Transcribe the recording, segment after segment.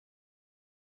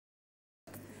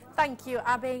Thank you,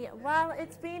 Abby. Well,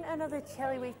 it's been another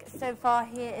chilly week so far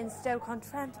here in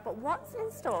Stoke-on-Trent, but what's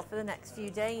in store for the next few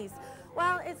days?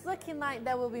 Well, it's looking like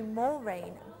there will be more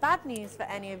rain. Bad news for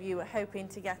any of you hoping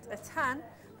to get a tan,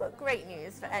 but great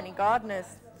news for any gardeners.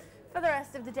 For the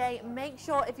rest of the day, make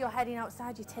sure if you're heading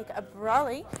outside you take a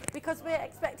brolly because we're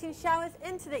expecting showers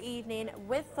into the evening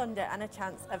with thunder and a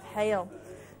chance of hail.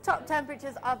 Top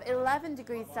temperatures of 11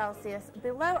 degrees Celsius,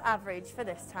 below average for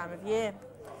this time of year.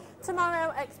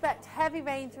 Tomorrow, expect heavy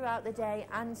rain throughout the day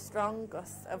and strong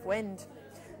gusts of wind.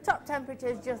 Top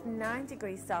temperatures just 9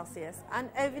 degrees Celsius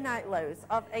and overnight lows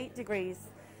of 8 degrees.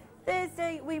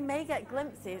 Thursday, we may get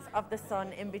glimpses of the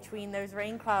sun in between those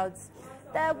rain clouds.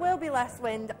 There will be less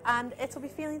wind and it'll be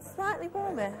feeling slightly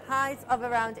warmer, highs of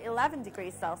around 11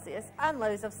 degrees Celsius and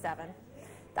lows of 7.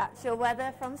 That's your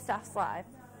weather from StaffsLive.